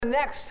The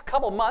next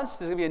couple months,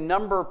 there's going to be a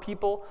number of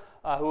people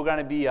who are going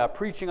to be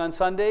preaching on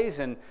Sundays,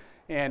 and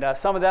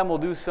some of them will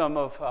do some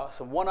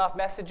one-off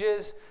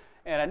messages,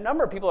 and a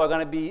number of people are going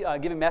to be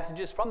giving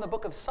messages from the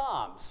book of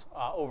Psalms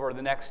over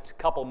the next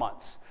couple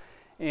months.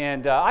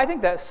 And I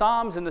think that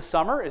Psalms in the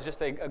summer is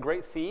just a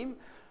great theme.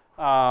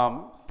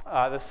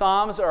 The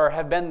Psalms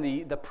have been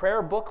the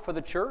prayer book for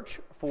the church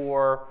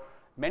for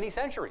many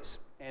centuries.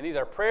 And these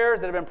are prayers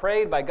that have been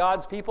prayed by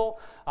God's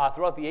people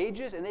throughout the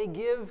ages, and they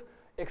give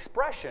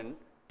expression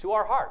to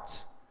our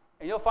hearts.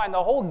 And you'll find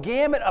the whole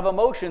gamut of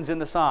emotions in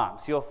the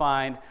Psalms. You'll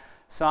find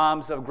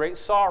Psalms of great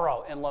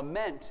sorrow and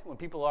lament when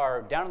people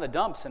are down in the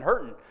dumps and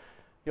hurting.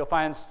 You'll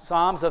find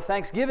Psalms of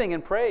thanksgiving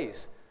and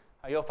praise.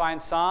 You'll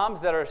find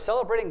Psalms that are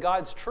celebrating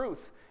God's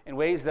truth in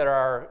ways that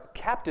are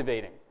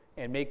captivating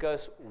and make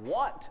us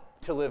want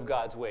to live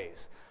God's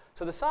ways.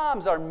 So the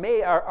Psalms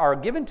are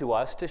given to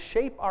us to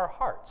shape our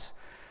hearts.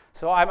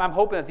 So I'm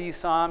hoping that these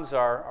Psalms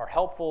are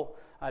helpful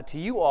to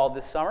you all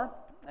this summer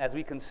as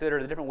we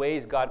consider the different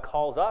ways God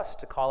calls us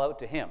to call out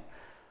to Him.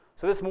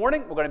 So this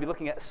morning, we're going to be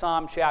looking at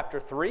Psalm chapter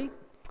 3,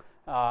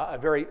 a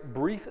very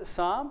brief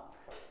psalm,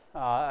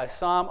 a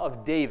psalm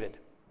of David.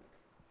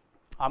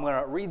 I'm going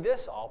to read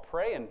this, I'll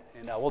pray, and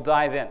we'll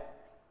dive in.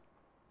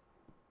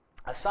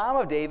 A psalm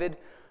of David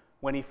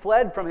when he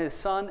fled from his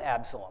son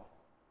Absalom.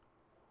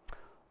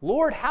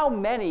 Lord, how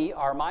many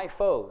are my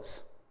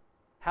foes?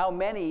 How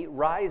many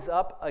rise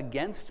up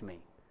against me?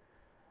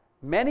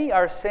 Many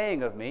are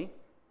saying of me,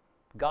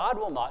 God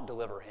will not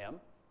deliver him.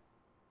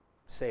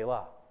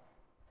 Selah.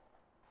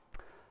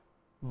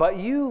 But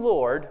you,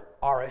 Lord,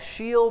 are a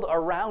shield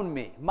around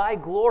me, my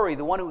glory,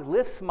 the one who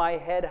lifts my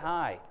head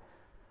high.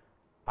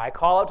 I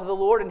call out to the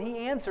Lord, and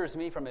he answers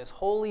me from his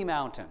holy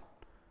mountain.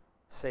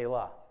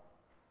 Selah.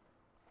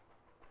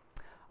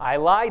 I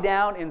lie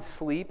down and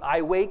sleep.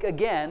 I wake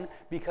again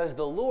because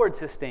the Lord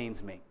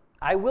sustains me.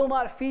 I will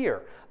not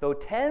fear, though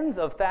tens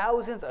of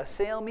thousands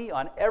assail me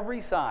on every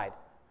side.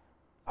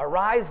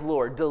 Arise,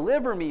 Lord,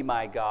 deliver me,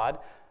 my God.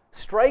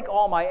 Strike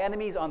all my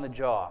enemies on the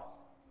jaw.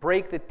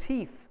 Break the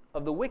teeth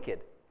of the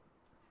wicked.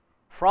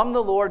 From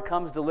the Lord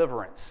comes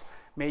deliverance.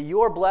 May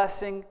your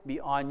blessing be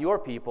on your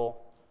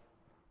people.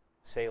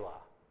 Selah.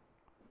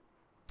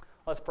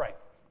 Let's pray.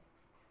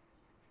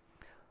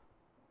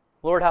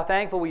 Lord, how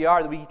thankful we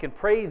are that we can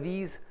pray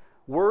these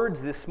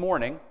words this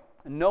morning,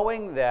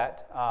 knowing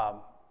that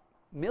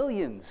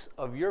millions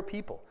of your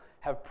people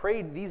have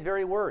prayed these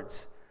very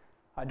words.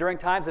 During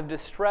times of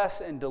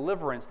distress and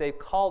deliverance, they've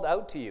called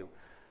out to you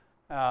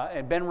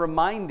and been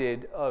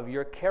reminded of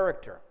your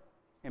character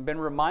and been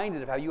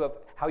reminded of how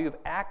you have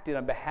acted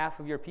on behalf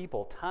of your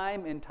people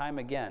time and time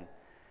again.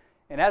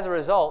 And as a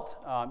result,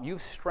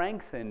 you've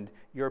strengthened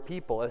your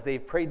people as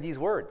they've prayed these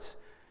words.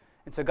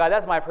 And so, God,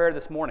 that's my prayer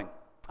this morning.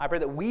 I pray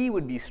that we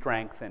would be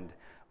strengthened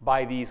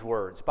by these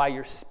words, by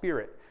your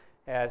Spirit,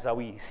 as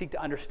we seek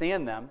to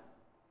understand them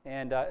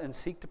and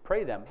seek to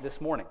pray them this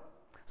morning.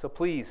 So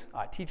please,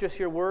 teach us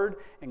your word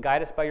and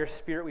guide us by your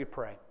Spirit, we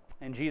pray.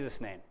 In Jesus'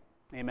 name,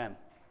 amen.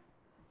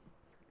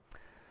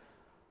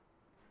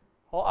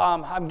 Well,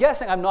 I'm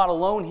guessing I'm not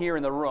alone here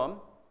in the room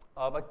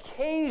of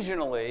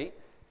occasionally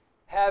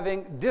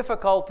having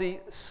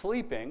difficulty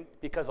sleeping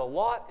because a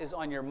lot is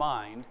on your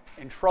mind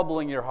and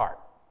troubling your heart.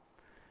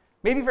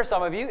 Maybe for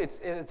some of you,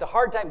 it's a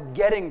hard time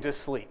getting to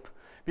sleep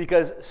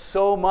because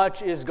so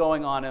much is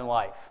going on in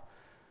life.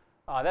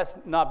 That's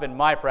not been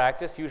my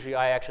practice. Usually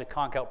I actually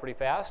conk out pretty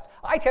fast.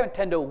 I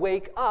tend to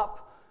wake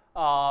up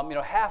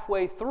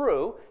halfway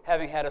through,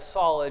 having had a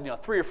solid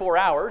 3 or 4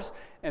 hours,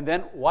 and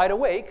then wide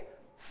awake,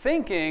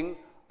 thinking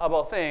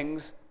about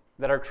things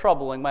that are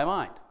troubling my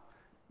mind.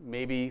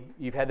 Maybe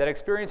you've had that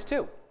experience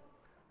too.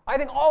 I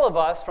think all of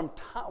us from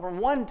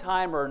one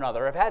time or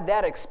another have had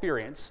that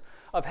experience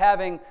of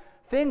having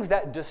things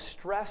that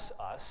distress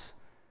us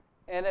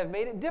and have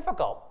made it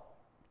difficult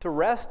to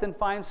rest and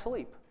find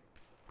sleep.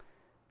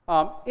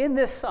 In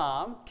this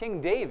psalm,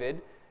 King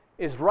David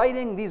is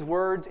writing these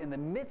words in the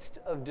midst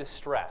of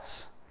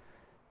distress.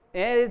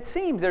 And it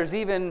seems there's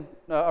even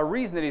a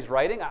reason that he's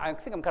writing. I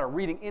think I'm kind of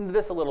reading into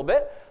this a little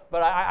bit,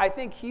 but I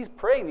think he's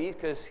praying these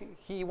because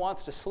he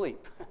wants to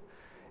sleep.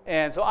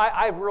 And so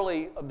I've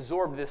really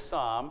absorbed this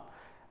psalm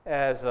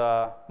as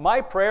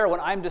my prayer when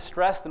I'm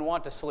distressed and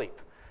want to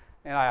sleep.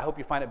 And I hope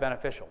you find it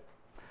beneficial.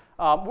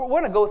 We're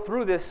going to go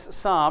through this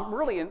psalm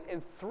really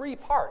in 3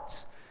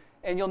 parts.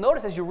 And you'll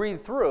notice as you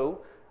read through,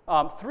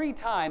 3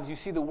 times you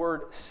see the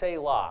word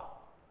Selah.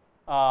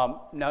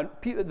 Now,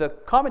 the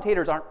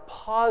commentators aren't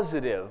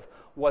positive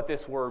what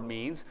this word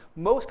means.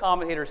 Most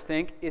commentators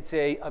think it's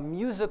a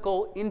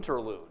musical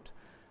interlude.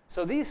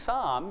 So these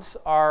psalms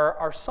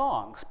are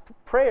songs,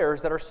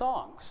 prayers that are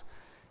songs.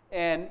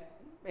 And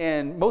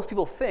most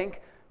people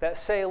think that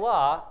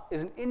Selah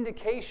is an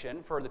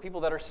indication for the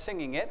people that are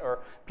singing it or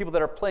people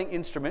that are playing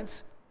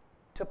instruments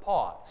to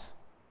pause,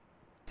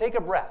 take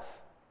a breath,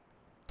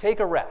 take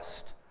a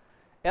rest.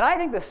 And I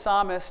think the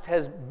psalmist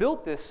has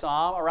built this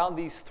psalm around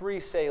these 3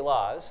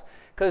 Selahs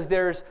because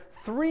there's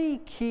 3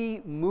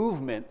 key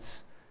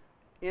movements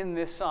in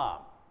this psalm.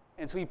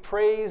 And so he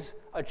prays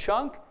a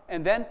chunk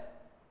and then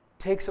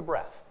takes a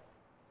breath,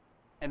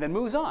 and then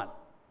moves on.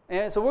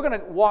 And so we're going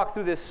to walk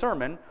through this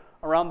sermon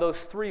around those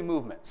three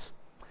movements.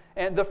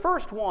 And the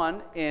first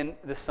one in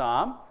the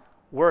psalm,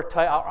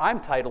 I'm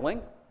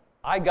titling,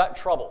 I Got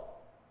Trouble.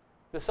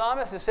 The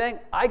psalmist is saying,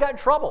 I got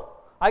trouble.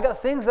 I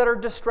got things that are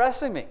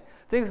distressing me,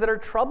 things that are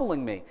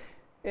troubling me.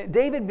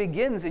 David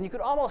begins, and you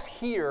could almost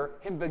hear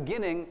him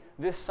beginning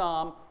this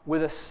psalm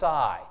with a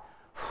sigh.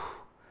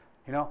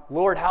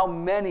 Lord, how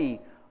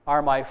many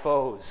are my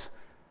foes?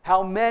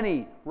 How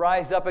many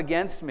rise up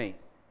against me?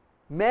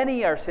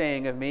 Many are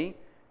saying of me,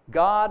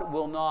 God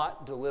will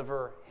not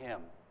deliver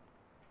him.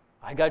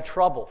 I got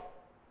trouble.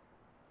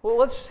 Well,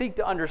 let's seek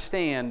to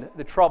understand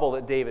the trouble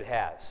that David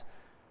has.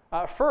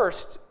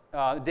 First,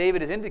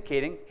 David is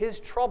indicating his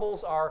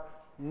troubles are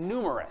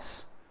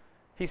numerous.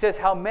 He says,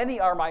 how many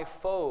are my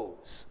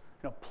foes?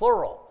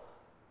 Plural.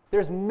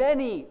 There's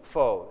many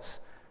foes.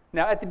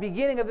 Now, at the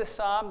beginning of this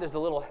psalm, there's a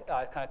little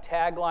kind of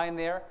tagline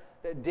there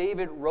that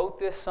David wrote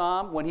this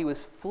psalm when he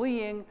was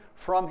fleeing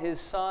from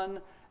his son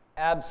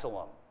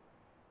Absalom.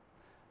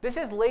 This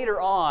is later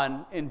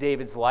on in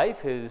David's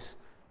life.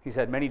 He's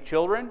had many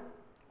children.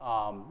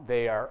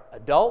 They are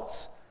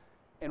adults.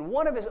 And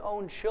one of his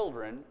own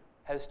children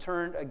has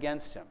turned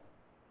against him.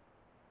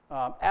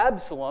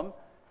 Absalom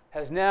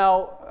has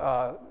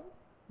now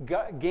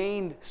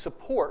gained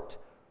support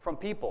from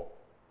people,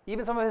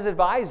 even some of his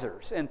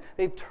advisors, and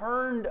they've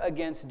turned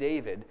against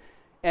David.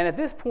 And at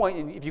this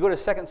point, if you go to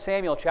 2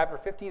 Samuel chapter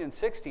 15 and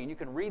 16, you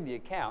can read the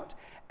account.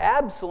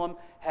 Absalom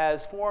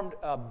has formed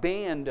a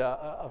band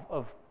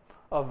of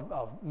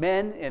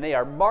men, and they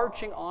are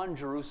marching on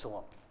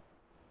Jerusalem.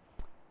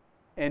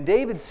 And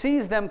David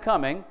sees them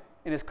coming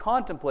and is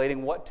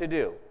contemplating what to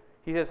do.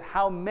 He says,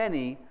 how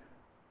many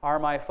are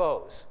my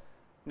foes?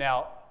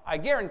 Now, I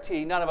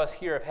guarantee none of us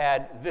here have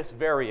had this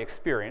very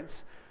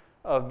experience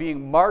of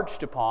being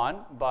marched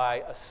upon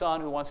by a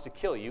son who wants to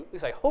kill you. At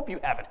least I hope you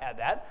haven't had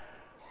that.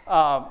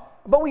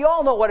 But we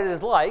all know what it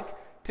is like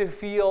to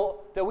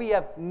feel that we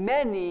have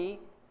many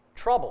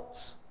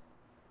troubles.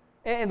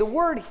 And the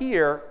word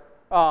here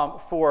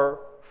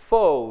for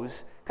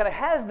foes kind of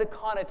has the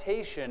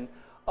connotation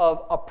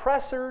of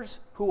oppressors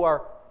who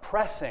are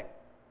pressing,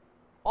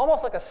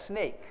 almost like a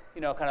snake,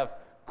 kind of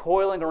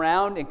coiling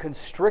around and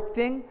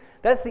constricting.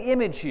 That's the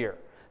image here,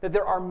 that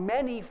there are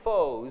many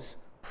foes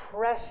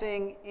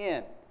pressing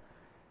in.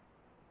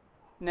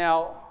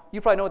 Now,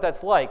 you probably know what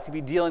that's like, to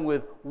be dealing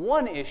with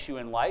one issue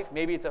in life.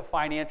 Maybe it's a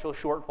financial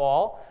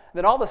shortfall.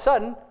 Then all of a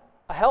sudden,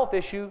 a health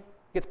issue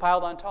gets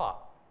piled on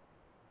top.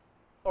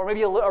 Or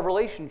maybe a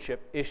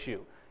relationship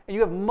issue. And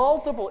you have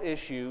multiple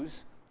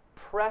issues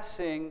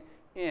pressing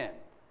in.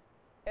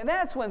 And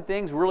that's when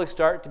things really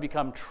start to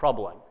become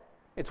troubling.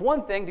 It's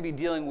one thing to be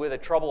dealing with a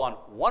trouble on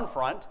one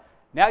front.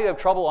 Now you have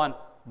trouble on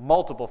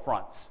multiple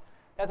fronts.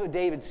 That's what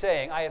David's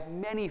saying. I have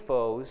many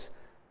foes,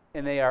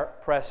 and they are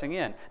pressing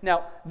in.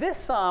 Now, this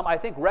psalm, I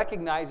think,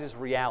 recognizes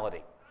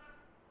reality.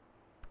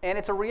 And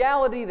it's a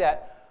reality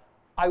that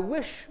I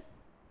wish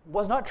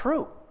was not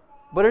true,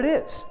 but it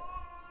is.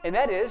 And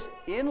that is,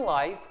 in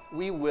life,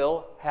 we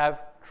will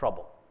have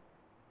trouble.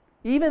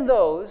 Even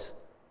those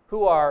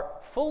who are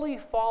fully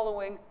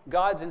following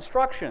God's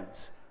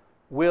instructions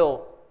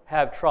will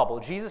have trouble.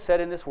 Jesus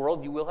said, in this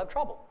world, you will have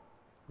trouble.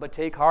 But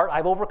take heart,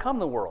 I've overcome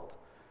the world.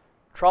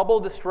 Trouble,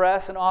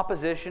 distress, and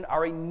opposition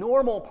are a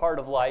normal part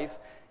of life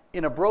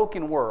in a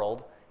broken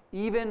world,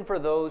 even for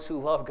those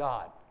who love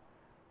God.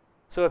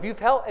 So if you've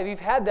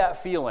had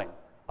that feeling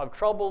of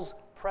troubles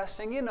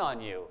pressing in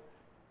on you,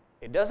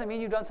 it doesn't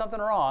mean you've done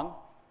something wrong.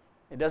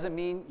 It doesn't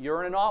mean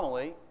you're an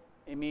anomaly.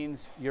 It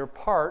means you're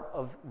part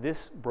of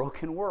this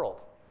broken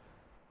world.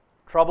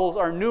 Troubles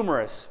are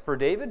numerous for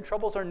David.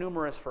 Troubles are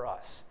numerous for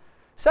us.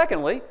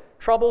 Secondly,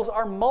 troubles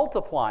are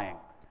multiplying.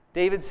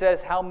 David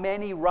says, how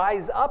many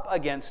rise up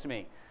against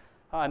me?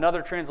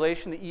 Another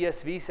translation, the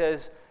ESV,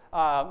 says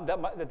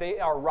that they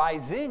are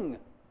rising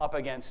up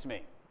against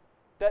me.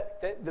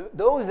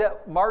 Those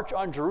that march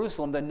on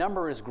Jerusalem, the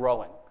number is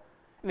growing.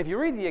 And if you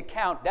read the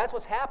account, that's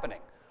what's happening.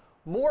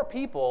 More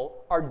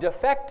people are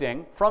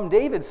defecting from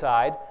David's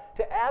side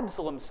to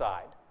Absalom's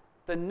side.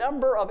 The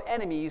number of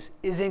enemies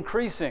is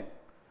increasing.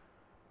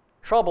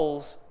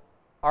 Troubles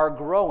are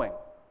growing.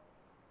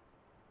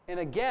 And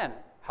again,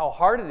 how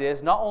hard it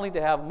is not only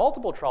to have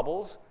multiple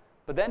troubles,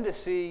 but then to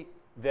see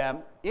them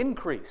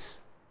increase,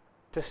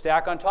 to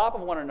stack on top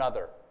of one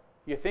another.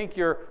 You think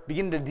you're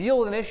beginning to deal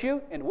with an issue,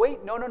 and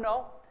wait,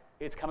 no.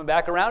 It's coming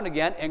back around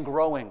again and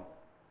growing.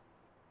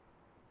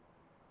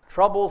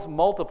 Troubles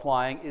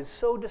multiplying is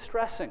so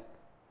distressing.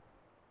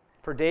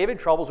 For David,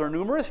 troubles are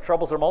numerous,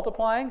 troubles are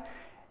multiplying.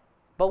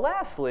 But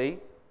lastly,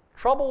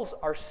 troubles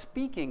are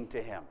speaking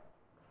to him.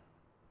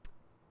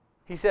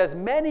 He says,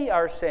 many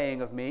are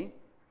saying of me,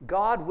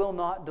 God will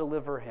not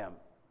deliver him.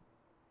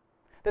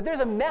 That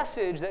there's a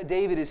message that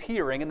David is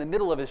hearing in the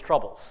middle of his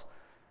troubles.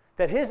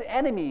 That his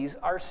enemies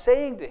are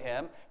saying to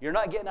him, you're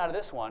not getting out of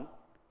this one.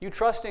 You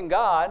trust in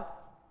God.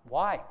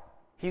 Why?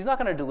 He's not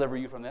going to deliver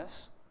you from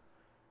this.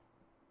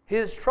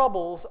 His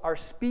troubles are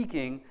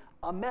speaking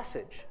a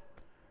message.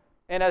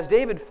 And as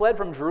David fled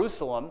from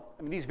Jerusalem,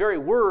 these very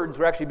words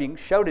were actually being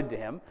shouted to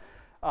him.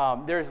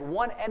 There's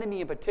one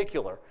enemy in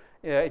particular.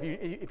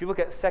 If you look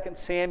at 2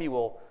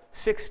 Samuel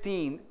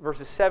 16,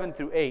 verses 7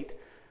 through 8,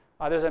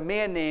 there's a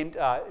man named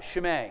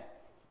Shimei.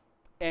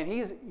 And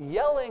he's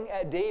yelling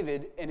at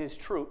David and his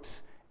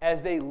troops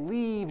as they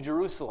leave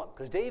Jerusalem,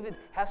 because David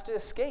has to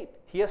escape.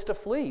 He has to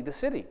flee the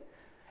city.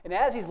 And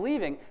as he's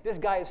leaving, this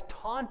guy is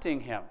taunting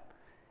him.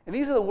 And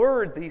these are the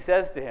words that he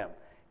says to him.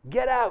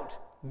 Get out,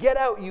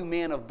 you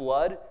man of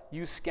blood,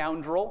 you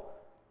scoundrel.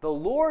 The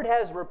Lord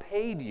has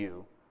repaid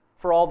you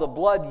for all the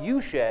blood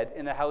you shed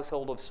in the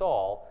household of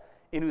Saul,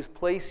 in whose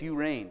place you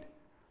reigned.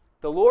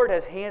 The Lord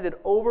has handed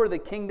over the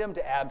kingdom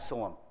to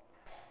Absalom.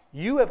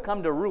 You have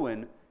come to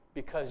ruin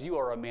because you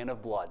are a man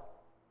of blood.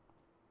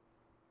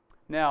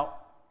 Now,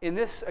 in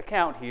this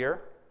account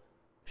here,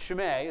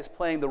 Shimei is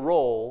playing the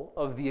role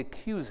of the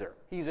accuser.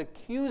 He's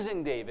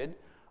accusing David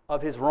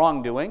of his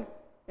wrongdoing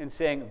and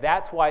saying,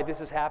 that's why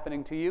this is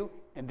happening to you,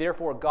 and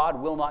therefore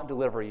God will not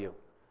deliver you.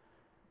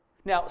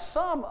 Now,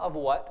 some of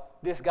what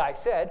this guy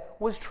said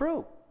was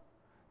true.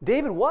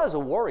 David was a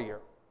warrior.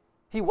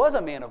 He was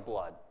a man of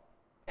blood.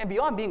 And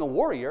beyond being a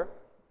warrior,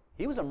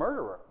 he was a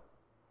murderer.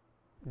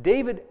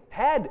 David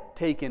had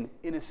taken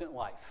innocent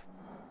life.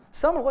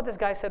 Some of what this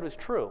guy said was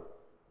true,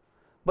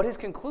 but his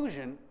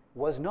conclusion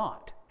was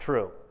not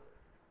true.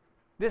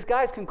 This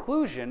guy's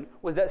conclusion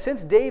was that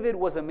since David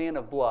was a man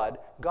of blood,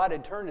 God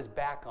had turned his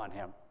back on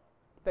him,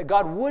 that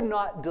God would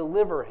not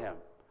deliver him.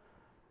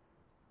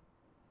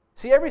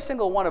 See, every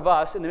single one of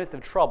us in the midst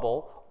of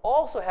trouble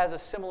also has a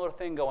similar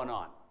thing going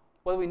on.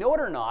 Whether we know it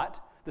or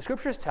not, the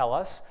scriptures tell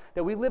us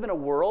that we live in a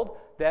world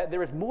that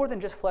there is more than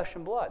just flesh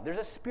and blood. There's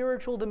a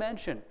spiritual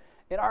dimension.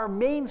 And our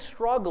main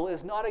struggle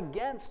is not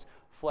against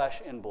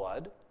flesh and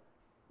blood,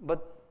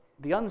 but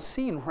the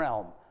unseen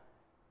realm.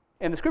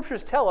 And the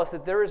scriptures tell us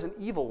that there is an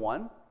evil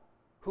one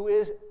who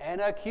is an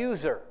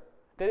accuser.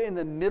 That in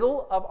the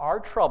middle of our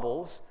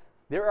troubles,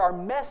 there are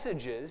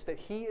messages that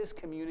he is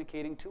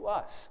communicating to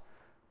us.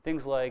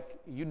 Things like,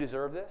 you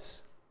deserve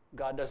this.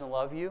 God doesn't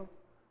love you.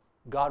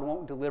 God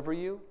won't deliver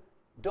you.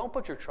 Don't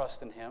put your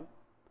trust in him.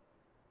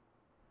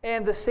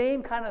 And the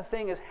same kind of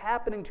thing is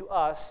happening to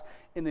us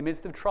in the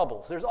midst of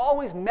troubles. There's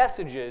always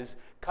messages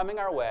coming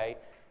our way,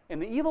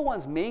 and the evil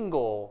one's main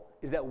goal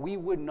is that we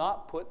would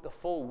not put the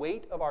full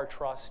weight of our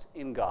trust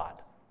in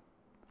God.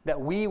 That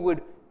we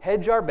would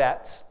hedge our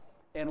bets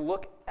and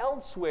look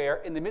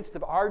elsewhere in the midst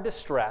of our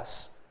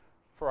distress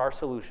for our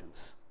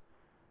solutions.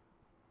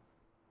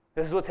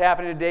 This is what's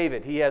happening to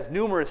David. He has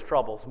numerous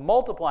troubles,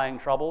 multiplying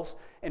troubles,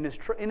 and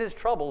in his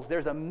troubles,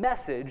 there's a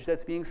message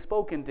that's being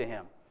spoken to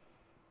him.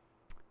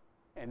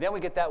 And then we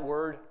get that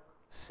word,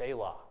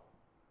 Selah.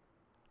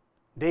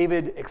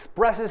 David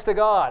expresses to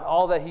God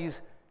all that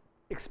he's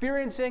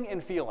experiencing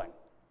and feeling.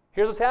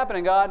 Here's what's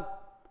happening, God.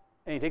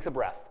 And he takes a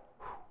breath.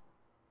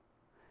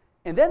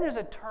 And then there's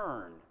a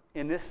turn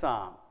in this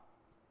psalm.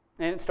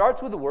 And it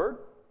starts with the word,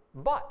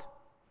 but.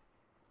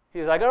 He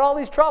says, I got all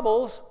these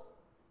troubles,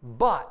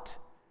 but.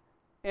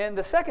 And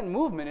the second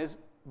movement is,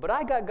 but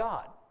I got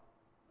God.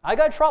 I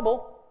got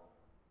trouble,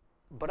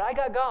 but I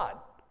got God.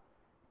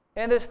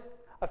 And there's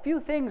a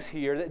few things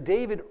here that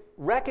David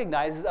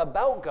recognizes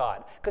about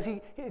God, because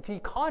he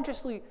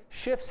consciously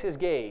shifts his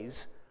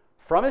gaze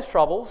from his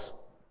troubles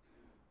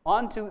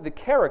onto the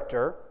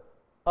character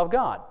of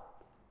God.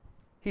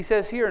 He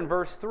says here in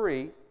verse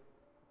 3,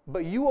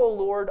 but you, O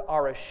Lord,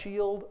 are a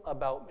shield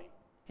about me.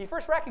 He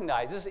first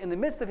recognizes in the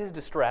midst of his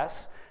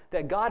distress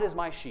that God is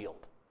my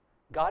shield.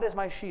 God is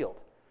my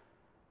shield.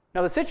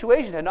 Now the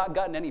situation had not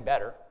gotten any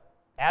better.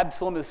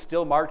 Absalom is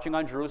still marching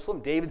on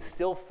Jerusalem. David's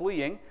still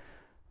fleeing.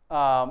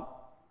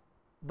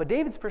 But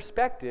David's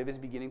perspective is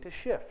beginning to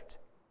shift.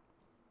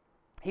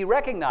 He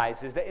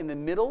recognizes that in the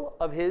middle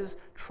of his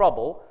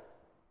trouble,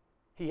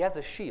 he has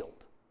a shield.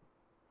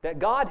 That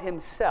God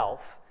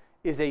himself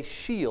is a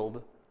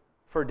shield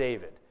for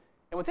David.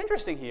 And what's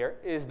interesting here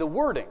is the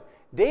wording.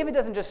 David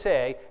doesn't just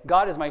say,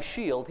 God is my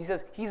shield. He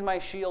says, he's my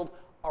shield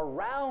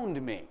around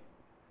me.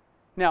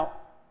 Now,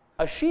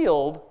 a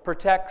shield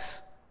protects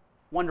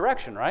one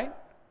direction, right?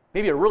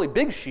 Maybe a really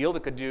big shield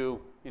that could do,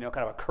 kind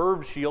of a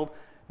curved shield,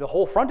 the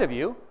whole front of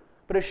you.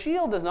 But a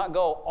shield does not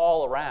go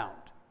all around.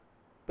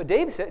 But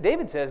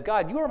David says,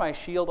 God, you are my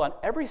shield on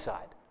every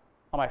side.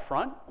 On my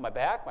front, on my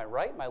back, my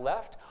right, my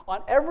left.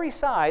 On every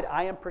side,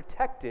 I am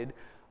protected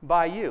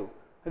by you.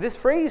 This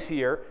phrase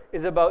here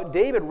is about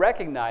David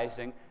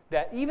recognizing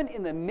that even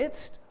in the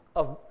midst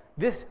of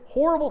this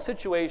horrible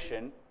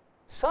situation,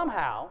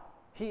 somehow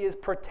he is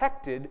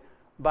protected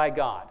by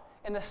God.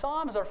 And the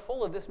Psalms are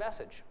full of this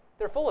message.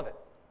 They're full of it.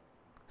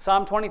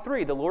 Psalm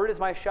 23, the Lord is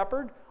my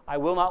shepherd, I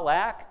will not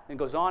lack. And it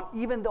goes on,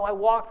 even though I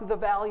walk through the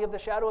valley of the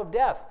shadow of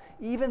death,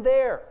 even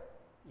there,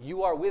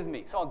 you are with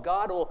me. So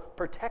God will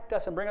protect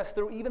us and bring us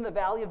through even the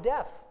valley of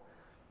death.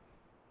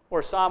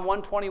 Or Psalm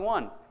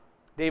 121,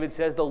 David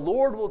says, the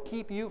Lord will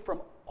keep you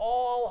from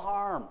all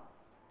harm.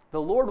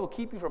 The Lord will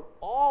keep you from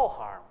all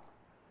harm.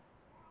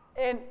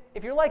 And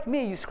if you're like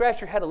me, you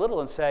scratch your head a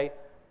little and say,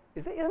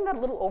 isn't that a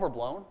little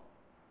overblown?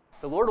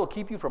 The Lord will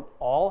keep you from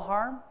all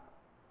harm?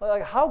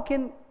 Like, how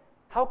can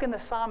the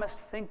psalmist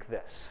think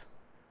this?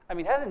 I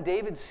mean, hasn't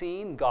David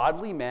seen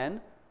godly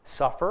men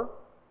suffer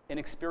and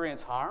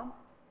experience harm?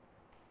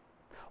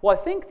 Well, I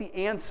think the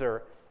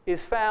answer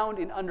is found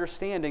in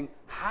understanding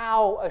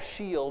how a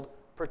shield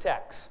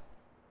protects.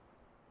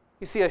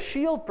 You see, a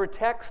shield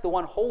protects the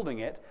one holding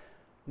it,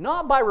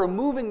 not by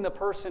removing the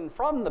person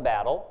from the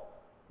battle,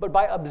 but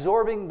by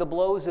absorbing the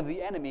blows of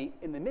the enemy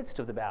in the midst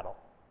of the battle.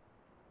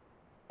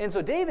 And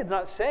so David's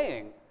not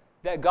saying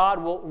that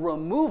God will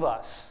remove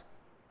us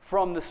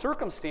from the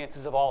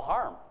circumstances of all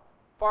harm.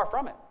 Far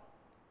from it.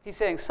 He's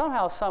saying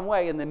somehow, some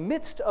way, in the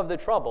midst of the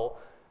trouble,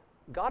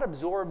 God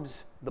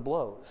absorbs the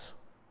blows.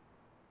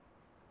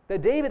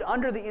 That David,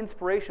 under the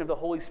inspiration of the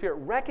Holy Spirit,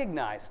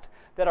 recognized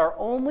that our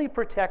only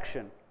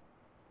protection,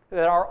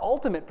 that our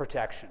ultimate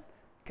protection,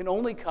 can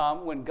only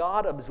come when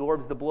God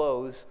absorbs the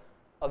blows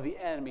of the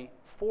enemy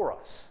for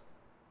us.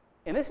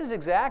 And this is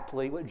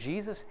exactly what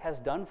Jesus has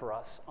done for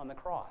us on the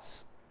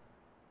cross.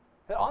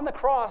 That on the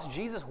cross,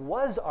 Jesus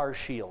was our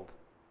shield.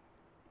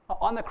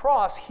 On the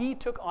cross, he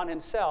took on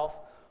himself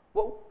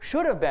what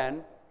should have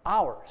been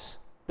ours.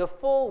 The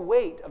full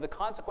weight of the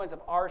consequence of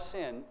our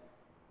sin,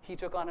 he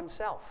took on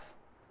himself.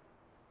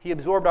 He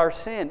absorbed our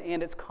sin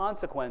and its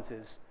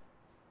consequences.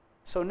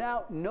 So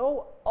now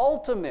no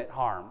ultimate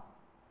harm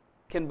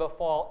can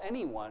befall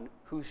anyone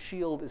whose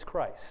shield is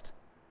Christ.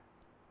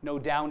 No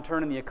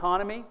downturn in the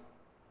economy,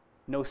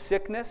 no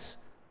sickness,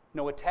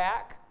 no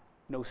attack,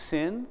 no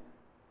sin,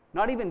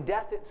 not even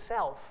death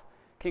itself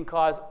can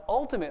cause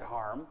ultimate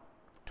harm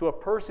to a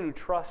person who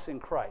trusts in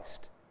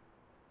Christ.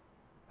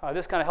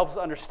 This kind of helps us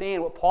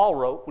understand what Paul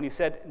wrote when he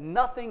said,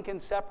 "Nothing can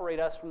separate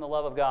us from the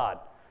love of God,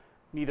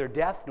 neither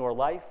death nor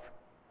life,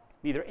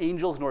 neither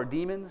angels nor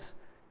demons,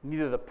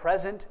 neither the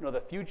present nor the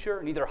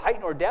future, neither height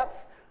nor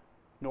depth,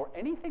 nor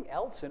anything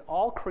else in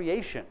all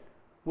creation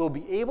will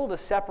be able to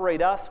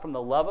separate us from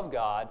the love of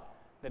God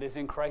that is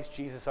in Christ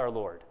Jesus our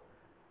Lord."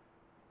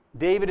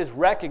 David is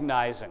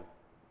recognizing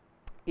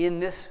in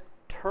this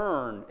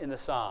turn in the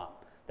psalm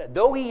that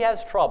though he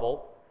has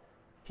trouble,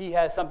 he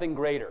has something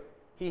greater.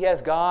 He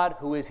has God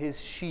who is his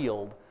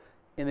shield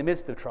in the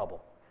midst of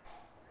trouble.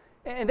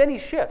 And then he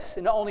shifts,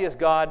 and not only is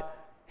God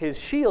his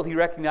shield, he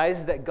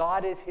recognizes that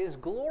God is his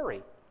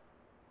glory.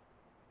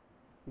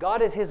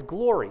 God is his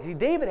glory. See,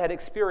 David had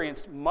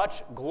experienced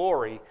much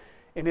glory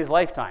in his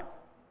lifetime.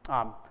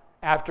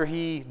 After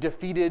he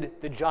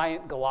defeated the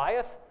giant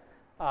Goliath,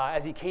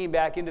 as he came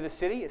back into the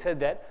city, it said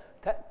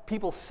that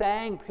people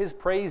sang his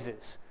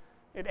praises.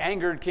 It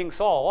angered King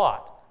Saul a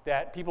lot,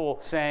 that people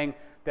sang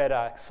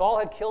that Saul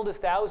had killed his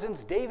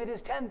thousands, David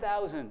his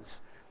 10,000s.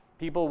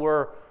 People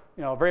were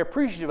very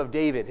appreciative of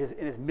David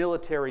in his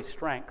military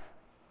strength.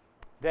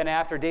 Then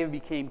after David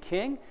became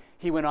king,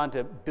 he went on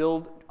to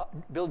build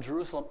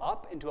Jerusalem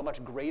up into a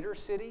much greater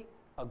city,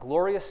 a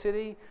glorious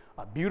city,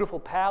 a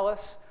beautiful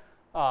palace.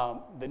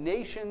 The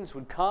nations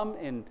would come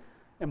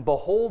and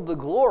behold the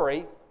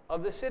glory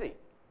of the city.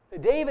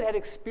 David had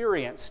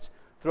experienced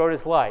throughout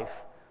his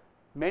life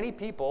many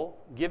people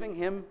giving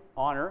him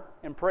honor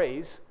and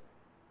praise.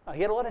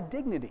 He had a lot of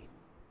dignity.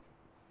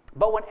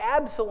 But when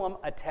Absalom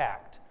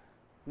attacked,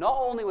 not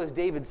only was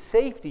David's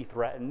safety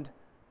threatened,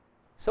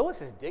 so was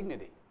his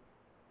dignity.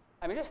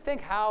 I mean, just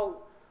think how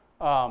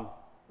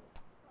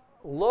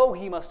low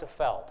he must have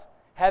felt,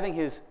 having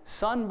his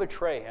son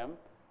betray him,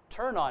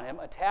 turn on him,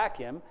 attack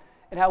him,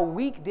 and how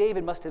weak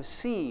David must have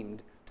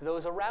seemed to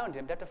those around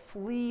him to have to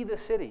flee the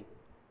city.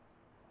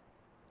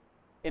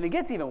 And it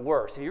gets even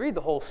worse. If you read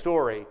the whole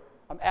story,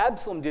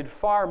 Absalom did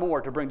far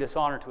more to bring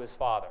dishonor to his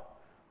father.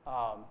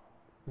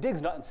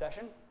 Dig's not in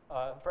session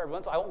for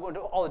everyone, so I won't go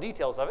into all the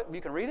details of it. You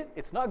can read it.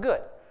 It's not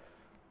good.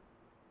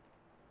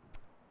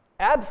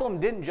 Absalom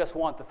didn't just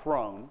want the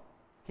throne.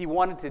 He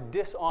wanted to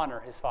dishonor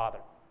his father.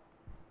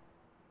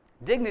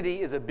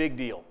 Dignity is a big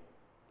deal.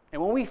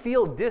 And when we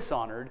feel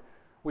dishonored,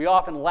 we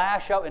often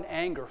lash out in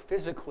anger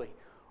physically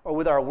or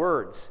with our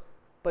words.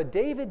 But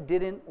David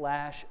didn't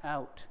lash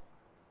out.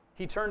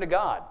 He turned to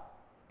God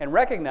and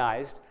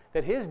recognized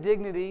that his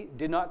dignity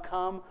did not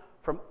come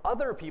from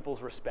other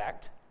people's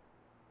respect,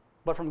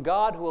 but from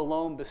God who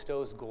alone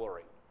bestows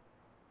glory.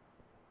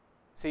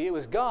 See, it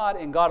was God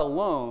and God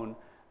alone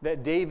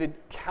that David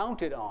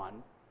counted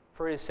on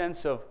for his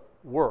sense of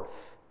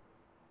worth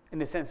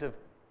and his sense of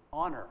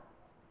honor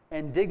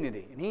and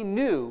dignity. And he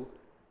knew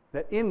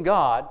that in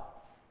God,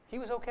 he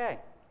was okay.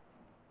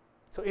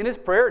 So in his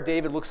prayer,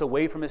 David looks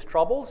away from his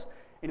troubles,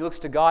 and he looks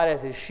to God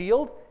as his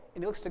shield,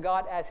 and he looks to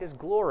God as his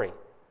glory.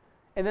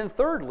 And then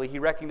thirdly, he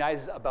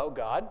recognizes about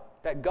God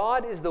that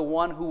God is the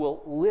one who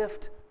will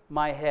lift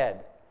my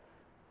head.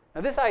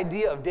 Now, this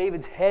idea of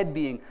David's head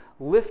being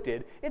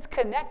lifted, it's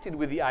connected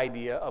with the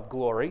idea of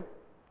glory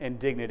and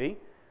dignity.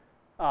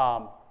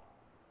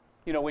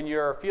 When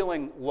you're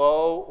feeling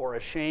low or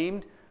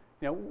ashamed,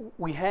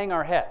 we hang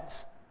our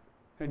heads.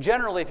 And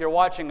generally, if you're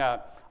watching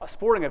a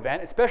sporting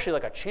event, especially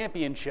like a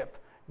championship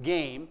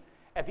game,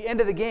 at the end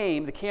of the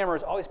game, the camera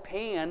is always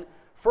pan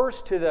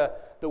first to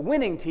the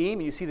winning team.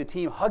 You see the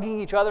team hugging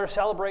each other,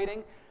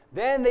 celebrating.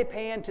 Then they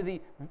pan to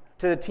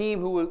the team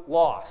who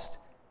lost.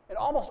 And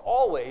almost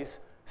always,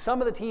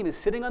 some of the team is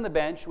sitting on the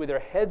bench with their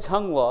heads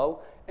hung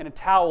low and a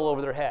towel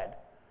over their head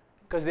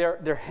because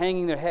they're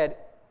hanging their head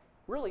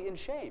really in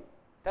shame.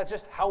 That's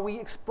just how we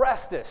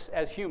express this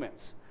as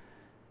humans.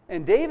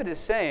 And David is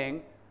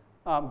saying,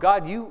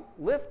 God, you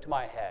lift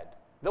my head.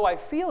 Though I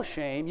feel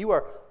shame, you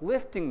are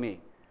lifting me.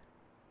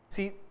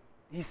 See,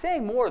 he's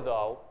saying more,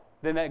 though,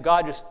 than that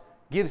God just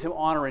gives him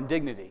honor and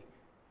dignity.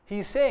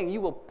 He's saying,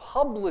 you will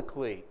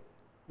publicly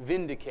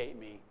vindicate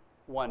me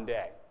one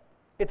day.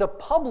 It's a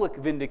public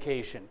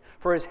vindication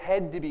for his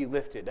head to be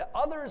lifted. That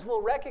others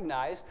will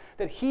recognize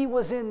that he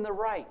was in the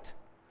right.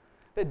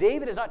 That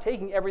David is not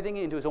taking everything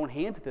into his own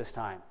hands at this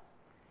time.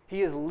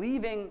 He is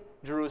leaving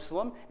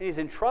Jerusalem, and he's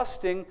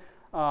entrusting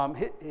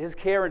his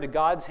care into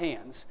God's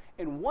hands.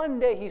 And one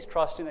day he's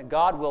trusting that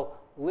God will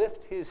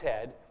lift his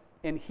head,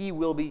 and he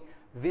will be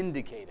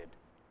vindicated.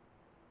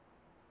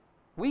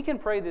 We can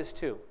pray this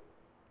too,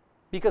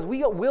 because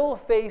we will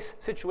face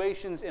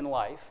situations in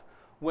life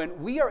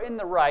when we are in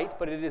the right,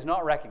 but it is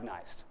not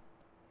recognized.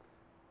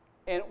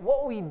 And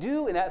what we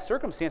do in that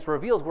circumstance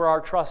reveals where our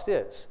trust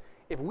is.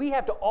 If we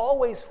have to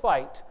always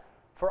fight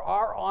for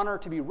our honor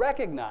to be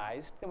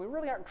recognized, then we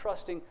really aren't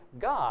trusting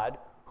God,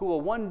 who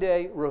will one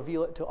day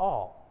reveal it to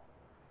all.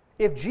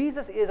 If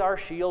Jesus is our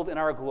shield and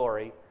our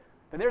glory,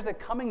 then there's a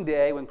coming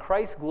day when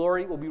Christ's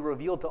glory will be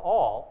revealed to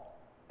all,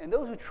 and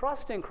those who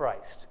trust in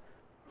Christ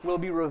will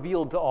be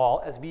revealed to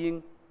all as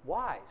being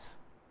wise.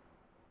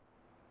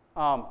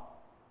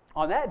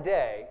 On that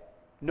day,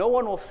 no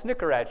one will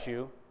snicker at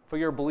you for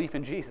your belief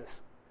in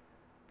Jesus.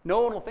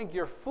 No one will think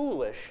you're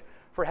foolish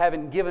for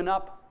having given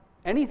up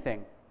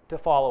anything to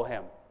follow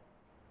him.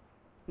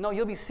 No,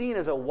 you'll be seen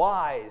as a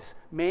wise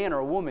man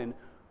or woman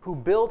who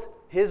built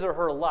his or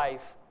her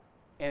life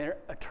and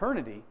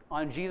eternity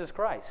on Jesus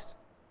Christ.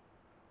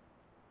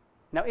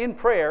 Now, in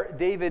prayer,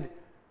 David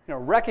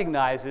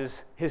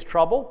recognizes his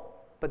trouble,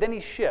 but then he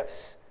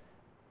shifts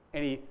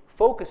and he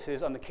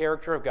focuses on the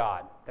character of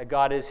God, that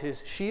God is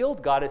his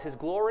shield, God is his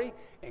glory,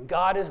 and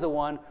God is the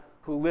one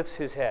who lifts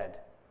his head.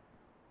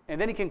 And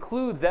then he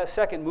concludes that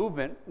second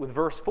movement with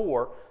verse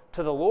 4,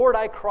 "To the Lord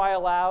I cry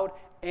aloud,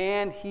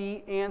 and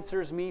he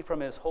answers me from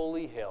his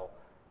holy hill.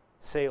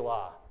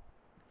 Selah."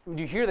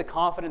 Do you hear the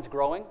confidence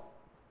growing?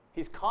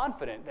 He's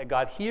confident that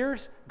God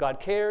hears, God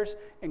cares,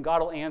 and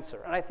God will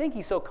answer. And I think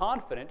he's so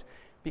confident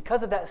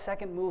because of that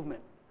second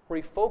movement, where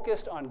he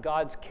focused on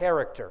God's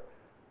character.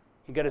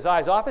 He got his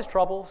eyes off his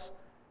troubles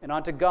and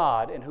onto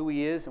God and who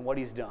he is and what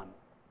he's done.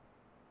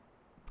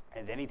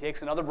 And then he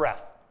takes another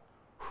breath.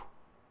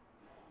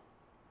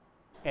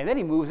 And then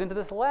he moves into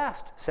this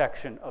last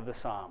section of the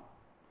psalm.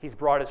 He's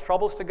brought his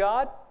troubles to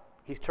God.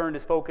 He's turned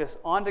his focus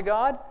onto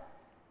God.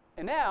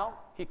 And now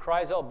he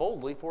cries out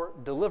boldly for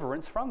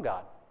deliverance from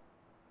God.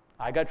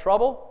 I got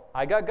trouble.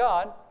 I got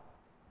God.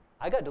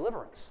 I got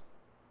deliverance.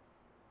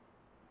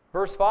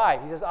 Verse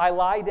 5, he says, "I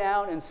lie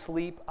down and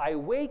sleep. I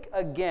wake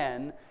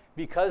again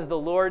because the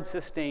Lord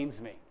sustains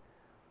me."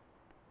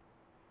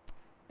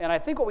 And I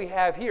think what we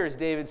have here is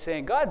David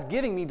saying, God's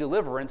giving me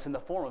deliverance in the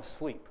form of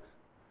sleep.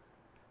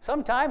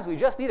 Sometimes we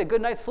just need a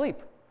good night's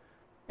sleep.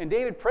 And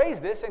David prays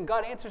this, and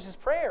God answers his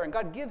prayer, and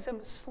God gives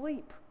him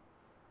sleep.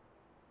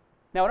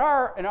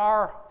 Now, in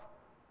our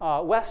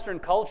Western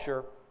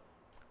culture,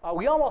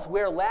 we almost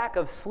wear lack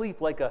of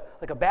sleep like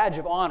a badge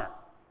of honor.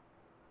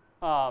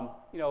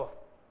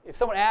 If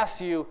someone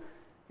asks you,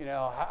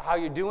 how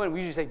you're doing,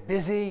 we usually say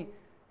busy.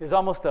 There's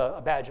almost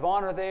a badge of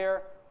honor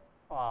there.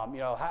 How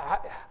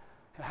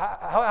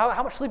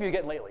much sleep are you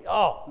getting lately?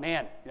 Oh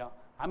man,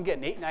 I'm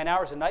getting 8-9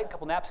 hours a night, a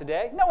couple naps a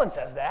day. No one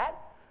says that.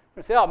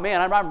 They say, oh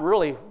man, I'm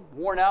really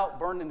worn out,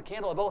 burning the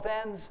candle at both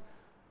ends.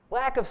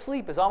 Lack of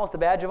sleep is almost a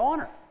badge of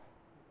honor.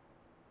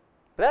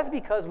 But that's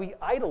because we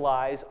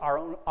idolize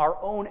our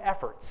own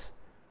efforts,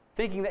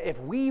 thinking that if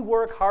we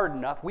work hard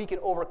enough, we can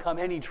overcome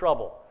any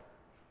trouble.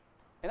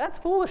 And that's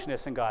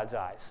foolishness in God's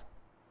eyes.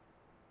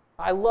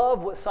 I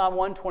love what Psalm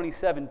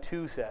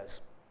 127:2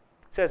 says.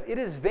 It says, "It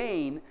is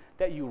vain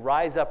that you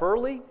rise up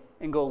early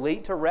and go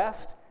late to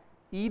rest,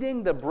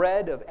 eating the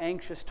bread of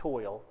anxious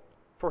toil,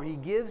 for he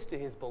gives to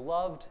his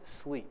beloved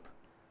sleep."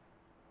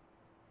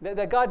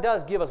 That God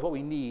does give us what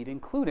we need,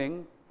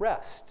 including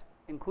rest,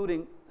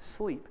 including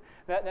sleep.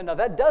 Now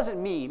that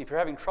doesn't mean, if you're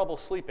having trouble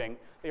sleeping,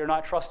 that you're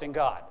not trusting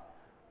God.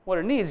 What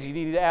it needs is you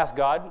need to ask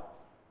God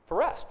for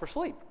rest, for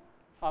sleep.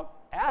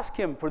 Ask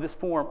him for this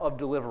form of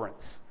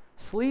deliverance.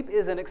 Sleep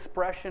is an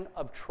expression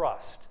of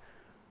trust.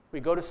 We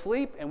go to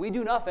sleep and we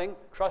do nothing,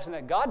 trusting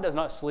that God does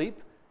not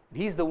sleep, and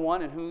he's the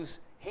one in whose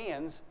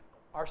hands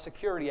our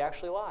security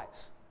actually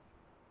lies.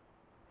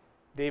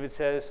 David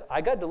says, I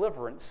got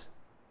deliverance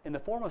in the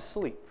form of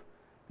sleep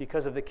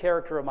because of the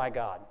character of my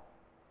God.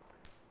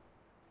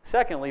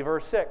 Secondly,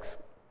 verse 6,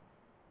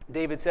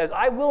 David says,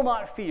 I will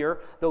not fear,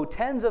 though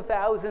tens of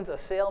thousands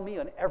assail me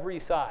on every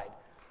side.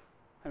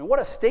 I mean, what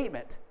a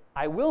statement.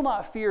 I will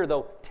not fear,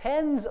 though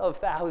tens of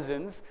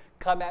thousands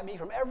come at me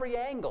from every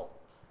angle.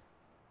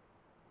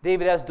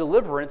 David has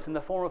deliverance in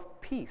the form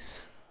of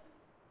peace.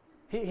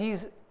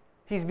 He's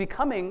he's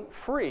becoming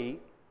free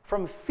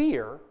from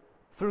fear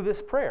through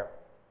this prayer.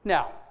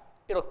 Now,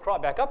 it'll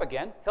crop back up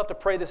again. He'll have to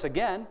pray this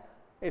again.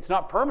 It's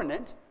not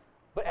permanent.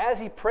 But as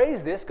he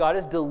prays this, God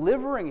is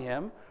delivering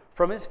him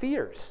from his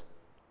fears.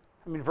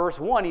 Verse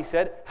 1, he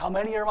said, "How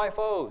many are my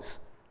foes?"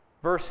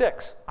 Verse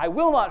 6, "I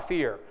will not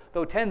fear,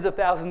 though tens of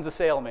thousands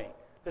assail me."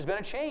 There's been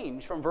a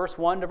change from verse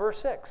 1 to verse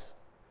 6.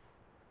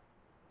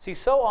 See,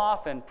 so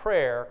often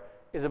prayer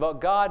is about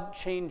God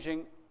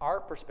changing our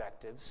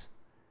perspectives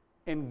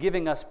and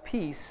giving us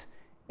peace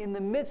in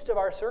the midst of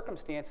our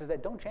circumstances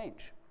that don't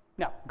change.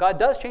 Now, God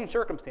does change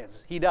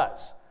circumstances. He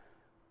does.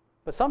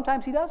 But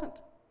sometimes he doesn't.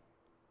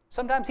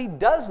 Sometimes he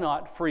does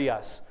not free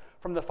us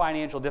from the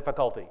financial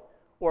difficulty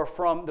or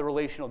from the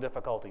relational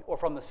difficulty or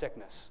from the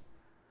sickness.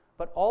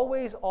 But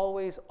always,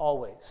 always,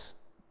 always,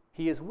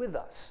 he is with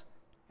us.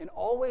 And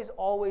always,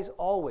 always,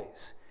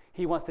 always,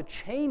 he wants to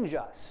change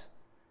us.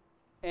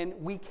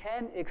 And we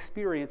can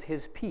experience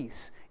his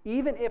peace,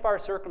 even if our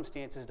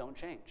circumstances don't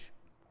change.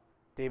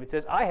 David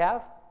says,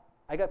 I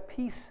got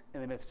peace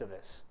in the midst of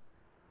this.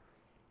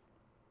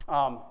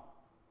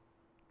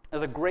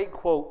 There's a great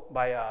quote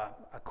by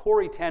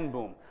Corrie ten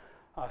Boom,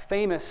 a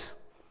famous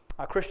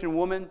Christian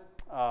woman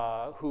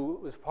who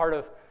was part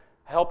of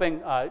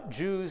helping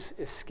Jews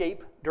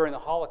escape during the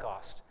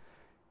Holocaust.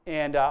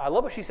 And I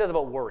love what she says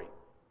about worry.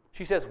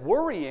 She says,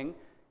 "Worrying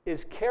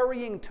is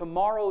carrying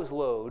tomorrow's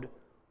load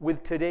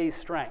with today's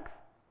strength.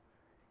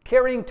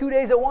 Carrying 2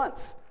 days at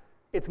once.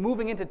 It's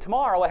moving into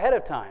tomorrow ahead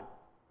of time.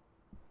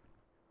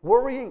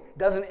 Worrying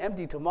doesn't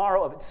empty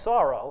tomorrow of its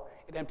sorrow,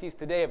 it empties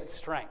today of its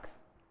strength."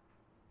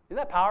 Isn't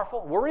that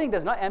powerful? Worrying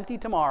does not empty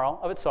tomorrow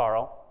of its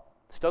sorrow.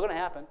 It's still going to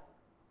happen.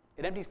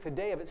 It empties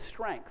today of its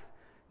strength.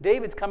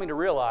 David's coming to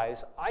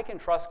realize, I can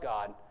trust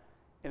God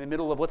in the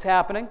middle of what's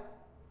happening.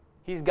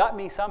 He's got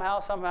me somehow,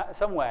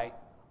 some way.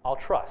 I'll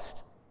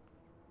trust.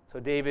 So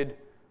David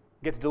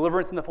gets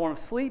deliverance in the form of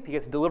sleep. He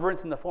gets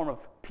deliverance in the form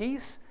of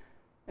peace.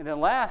 And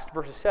then last,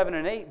 verses 7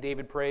 and 8,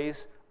 David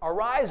prays,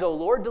 "Arise, O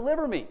Lord,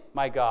 deliver me,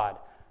 my God.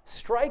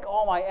 Strike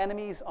all my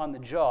enemies on the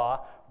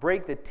jaw.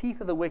 Break the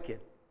teeth of the wicked.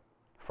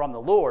 From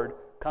the Lord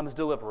comes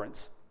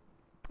deliverance.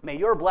 May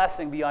your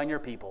blessing be on your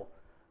people.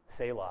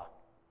 Selah."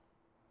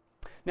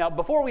 Now,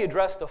 before we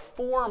address the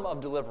form of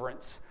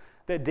deliverance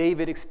that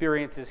David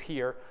experiences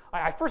here,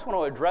 I first want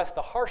to address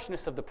the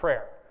harshness of the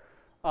prayer.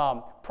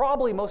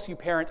 Probably most of you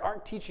parents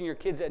aren't teaching your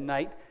kids at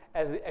night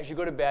as you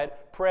go to bed,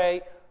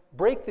 pray,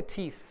 break the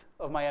teeth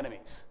of my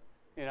enemies.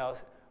 We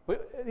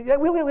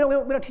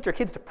don't teach our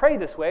kids to pray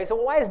this way, so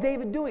why is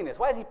David doing this?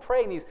 Why is he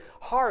praying these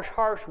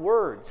harsh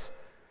words?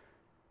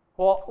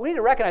 Well, we need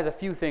to recognize a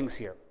few things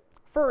here.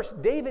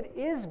 First, David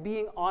is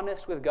being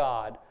honest with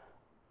God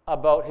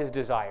about his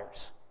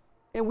desires.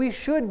 And we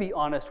should be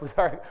honest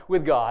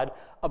with God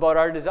about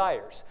our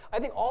desires. I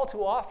think all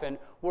too often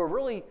we're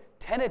really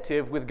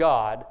tentative with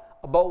God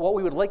about what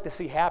we would like to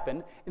see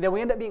happen, and then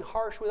we end up being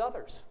harsh with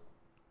others.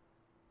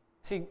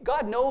 See,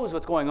 God knows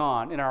what's going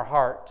on in our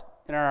heart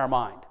and in our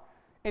mind,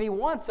 and he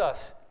wants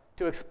us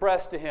to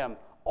express to him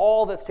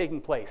all that's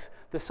taking place.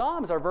 The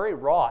Psalms are very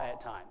raw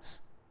at times.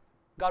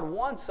 God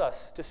wants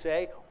us to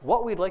say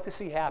what we'd like to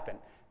see happen.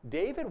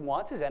 David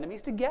wants his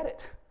enemies to get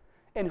it.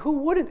 And who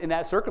wouldn't in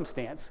that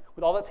circumstance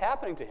with all that's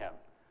happening to him?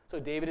 So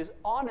David is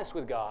honest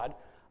with God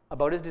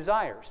about his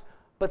desires.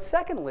 But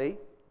secondly,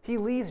 he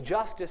leaves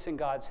justice in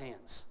God's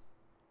hands.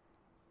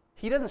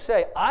 He doesn't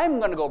say, I'm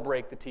going to go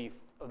break the teeth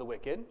of the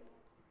wicked.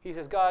 He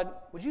says, God,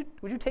 would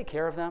you take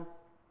care of them?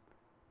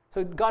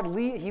 So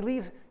he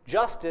leaves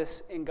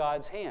justice in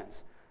God's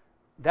hands.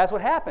 That's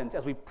what happens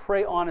as we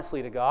pray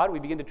honestly to God. We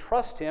begin to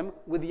trust him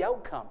with the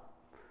outcome.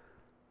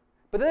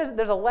 But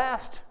there's a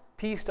last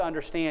piece to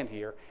understand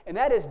here, and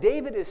that is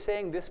David is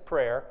saying this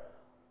prayer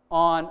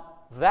on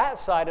that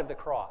side of the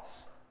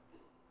cross.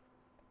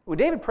 When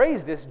David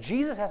prays this,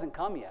 Jesus hasn't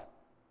come yet.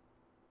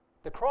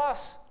 The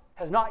cross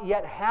has not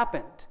yet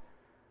happened.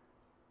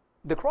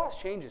 The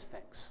cross changes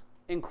things,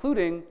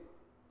 including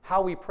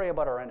how we pray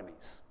about our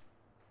enemies.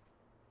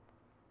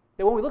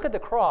 That when we look at the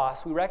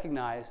cross, we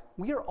recognize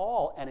we are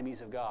all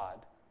enemies of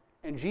God,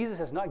 and Jesus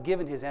has not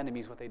given his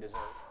enemies what they deserve.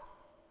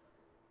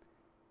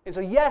 And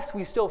so yes,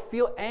 we still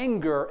feel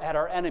anger at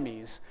our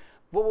enemies,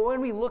 but when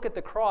we look at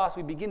the cross,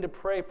 we begin to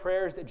pray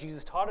prayers that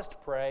Jesus taught us to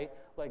pray,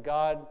 like,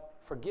 God,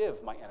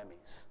 forgive my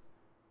enemies.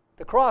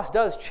 The cross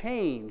does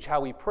change how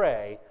we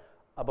pray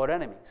about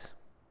enemies.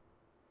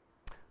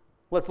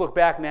 Let's look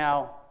back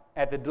now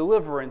at the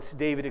deliverance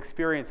David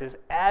experiences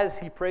as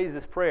he prays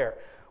this prayer.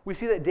 We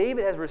see that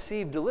David has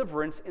received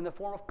deliverance in the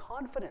form of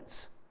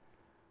confidence.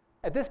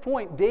 At this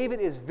point, David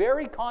is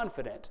very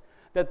confident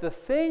that the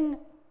thing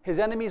his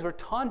enemies were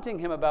taunting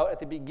him about at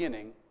the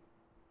beginning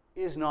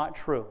is not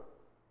true.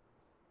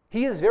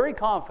 He is very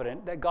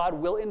confident that God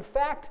will in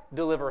fact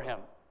deliver him.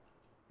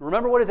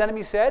 Remember what his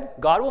enemies said?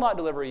 God will not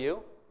deliver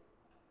you.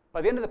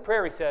 By the end of the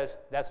prayer, he says,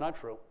 that's not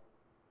true.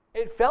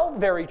 It felt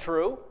very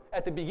true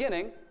at the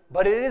beginning,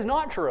 but it is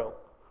not true.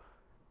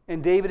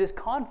 And David is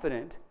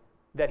confident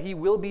that he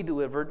will be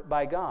delivered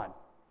by God.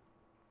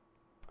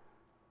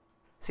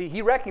 See,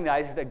 he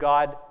recognizes that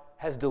God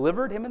has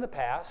delivered him in the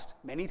past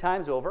many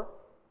times over,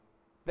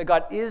 that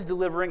God is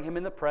delivering him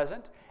in the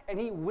present, and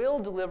he will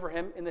deliver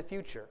him in the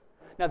future.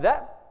 Now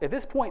that, at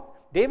this point,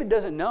 David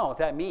doesn't know if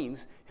that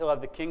means he'll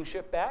have the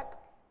kingship back.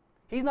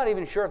 He's not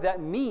even sure if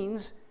that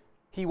means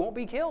he won't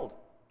be killed.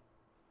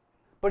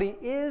 But he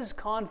is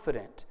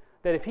confident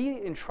that if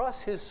he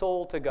entrusts his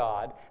soul to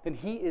God, then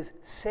he is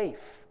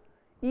safe.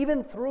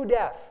 Even through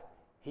death,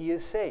 he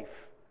is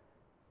safe.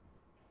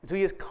 And so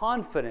he is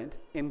confident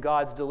in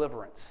God's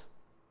deliverance.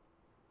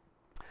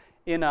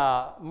 In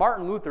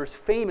Martin Luther's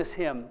famous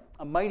hymn,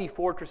 "A Mighty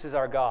Fortress is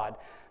Our God,"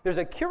 there's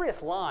a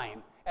curious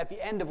line at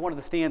the end of one of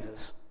the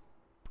stanzas.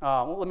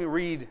 Let me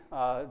read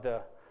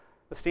the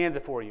stanza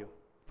for you.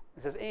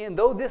 It says, "And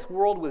though this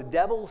world with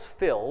devils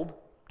filled,"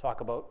 talk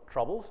about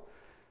troubles,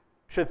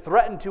 "should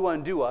threaten to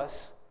undo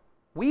us,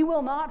 we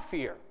will not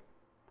fear,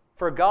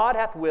 for God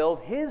hath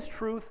willed his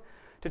truth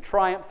to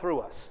triumph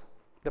through us.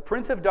 The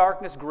prince of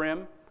darkness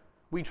grim,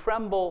 we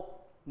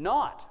tremble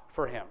not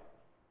for him.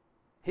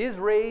 His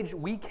rage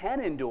we can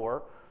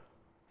endure,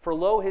 for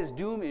lo, his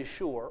doom is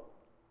sure.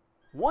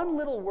 One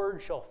little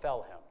word shall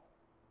fell him."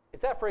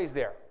 It's that phrase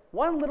there.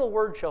 One little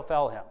word shall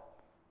fell him.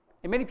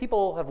 And many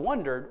people have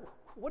wondered,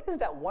 what is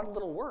that one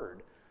little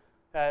word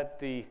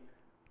that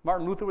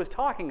Martin Luther was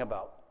talking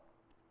about?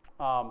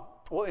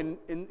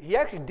 He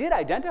actually did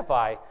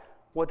identify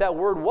what that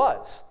word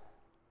was.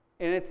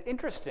 And it's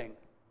interesting.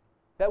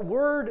 That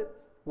word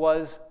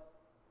was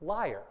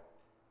liar.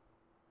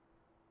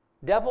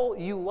 "Devil,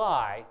 you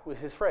lie," was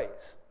his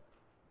phrase.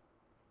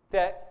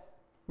 That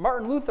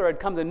Martin Luther had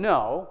come to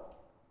know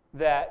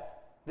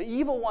that the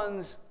evil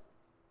one's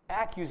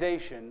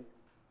accusation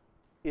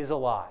is a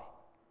lie.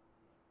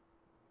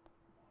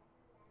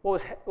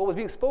 What was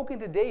being spoken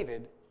to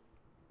David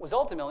was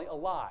ultimately a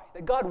lie.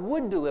 That God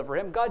would deliver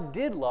him, God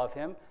did love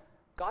him,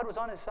 God was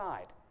on his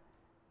side.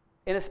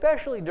 And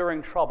especially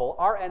during trouble,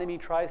 our enemy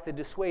tries to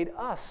dissuade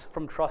us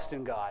from trust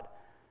in God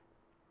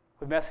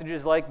with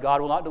messages like, God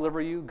will not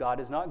deliver you, God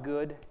is not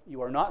good,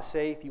 you are not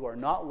safe, you are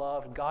not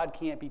loved, God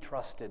can't be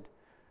trusted.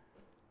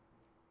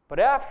 But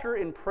after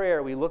in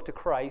prayer we look to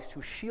Christ,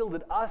 who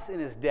shielded us in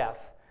his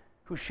death,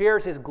 who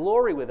shares his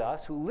glory with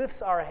us, who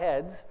lifts our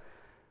heads,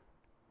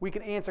 we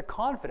can answer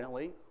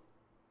confidently,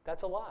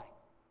 that's a lie.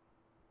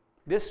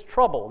 This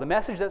trouble, the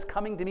message that's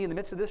coming to me in the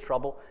midst of this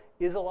trouble,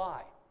 is a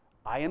lie.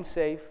 I am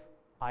safe,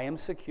 I am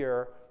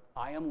secure,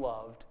 I am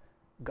loved,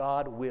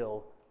 God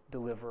will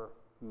deliver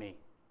me.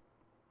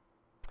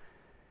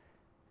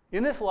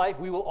 In this life,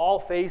 we will all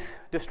face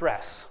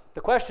distress.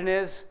 The question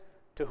is,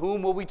 to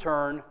whom will we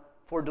turn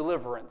for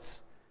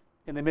deliverance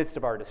in the midst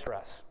of our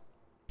distress?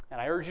 And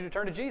I urge you to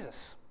turn to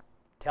Jesus.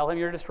 Tell him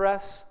your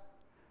distress.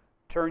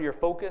 Turn your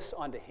focus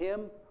onto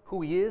him,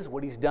 who he is,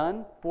 what he's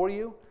done for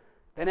you.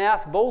 Then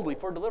ask boldly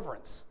for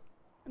deliverance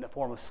in the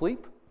form of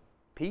sleep,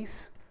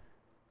 peace,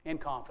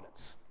 and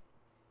confidence.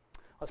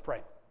 Let's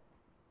pray.